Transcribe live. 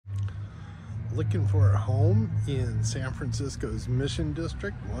Looking for a home in San Francisco's Mission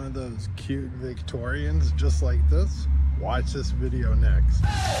District, one of those cute Victorians just like this? Watch this video next.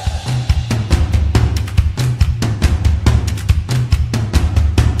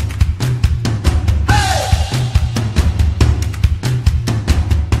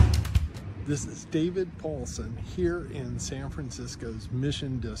 This is David Poulsen here in San Francisco's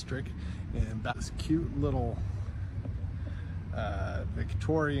Mission District, and this cute little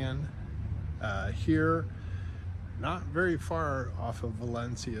Victorian here, not very far off of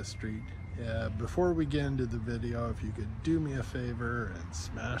Valencia Street. Before we get into the video, if you could do me a favor and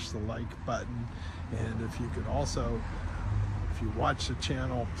smash the like button, and if you could also, if you watch the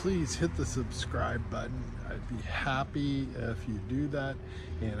channel, please hit the subscribe button. I'd be happy if you do that,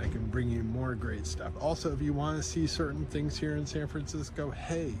 and I can bring you more great stuff. Also, if you want to see certain things here in San Francisco,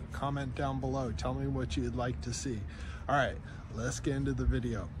 hey, comment down below. Tell me what you'd like to see. All right, let's get into the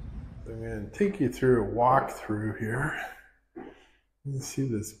video. I'm going to take you through a walkthrough here. You can see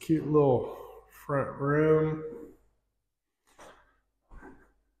this cute little front room.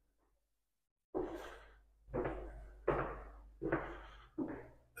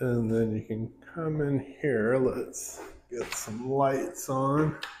 And then you can come in here. Let's get some lights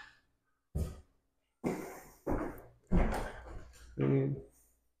on. And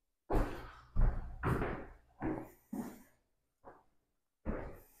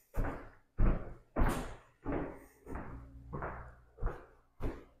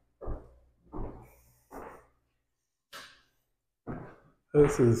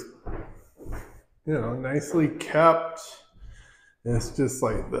this is, you know, nicely kept. It's just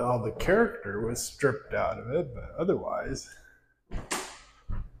like all the character was stripped out of it, but otherwise,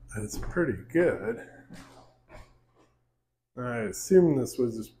 it's pretty good. I assume this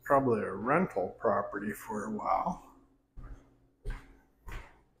was probably a rental property for a while.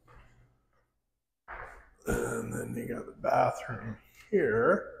 And then you got the bathroom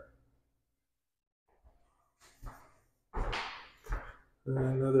here. And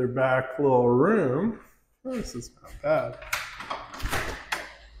another back little room. Oh, this is not bad.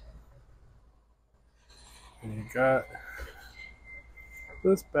 And you got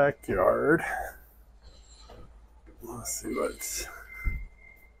this backyard. Let's see what's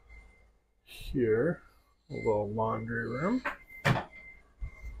here. A little laundry room.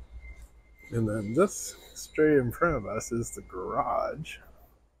 And then this straight in front of us is the garage.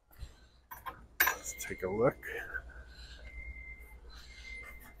 Let's take a look.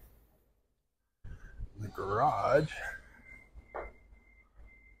 The garage.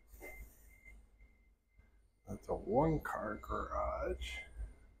 That's a one-car garage.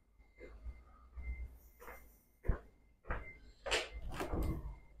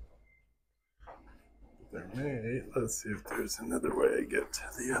 Let's see if there's another way to get to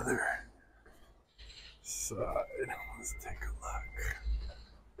the other side. Let's take a look.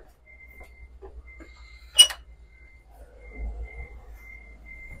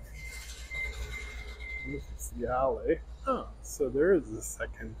 This is the alley. Oh, so there is a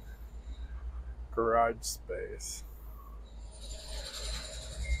second garage space.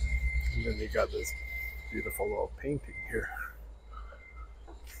 And then you got this beautiful little painting here.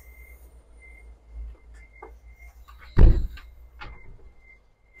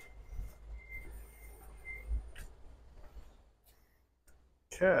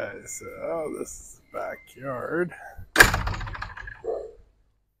 Okay, so this is the backyard.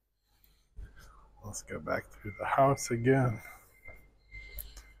 Let's go back through the house again.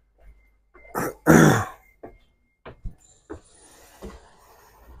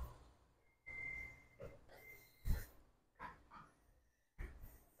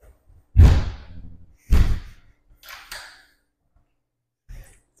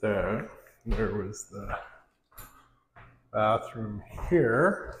 There was the bathroom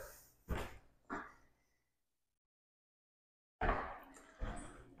here.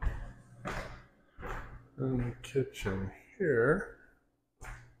 And the kitchen here.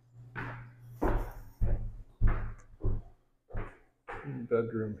 And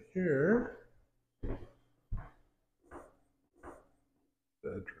bedroom here.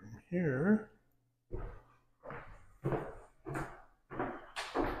 Bedroom here.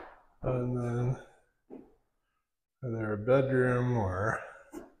 And then either a bedroom or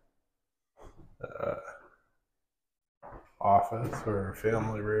office or a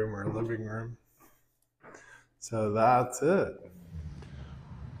family room or living room. So that's it.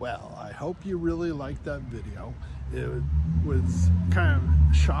 Well, I hope you really liked that video. It was kind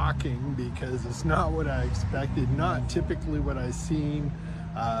of shocking because it's not what I expected, not typically what I've seen.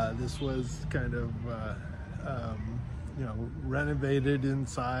 This was kind of, you know, renovated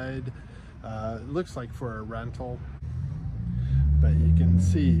inside, It looks like for a rental, but you can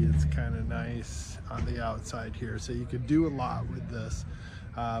see it's kind of nice on the outside here, so you could do a lot with this.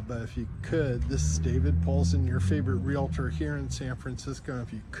 But if you could, this is David Poulsen, your favorite realtor here in San Francisco.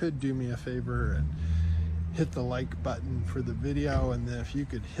 If you could do me a favor and hit the like button for the video, and then if you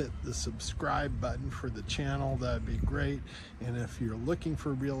could hit the subscribe button for the channel, that'd be great. And if you're looking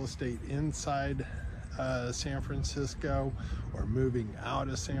for real estate inside San Francisco, or moving out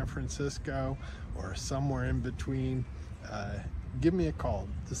of San Francisco, or somewhere in between, give me a call.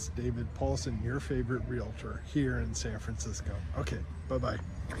 This is David Poulsen, your favorite realtor here in San Francisco. Okay, bye-bye.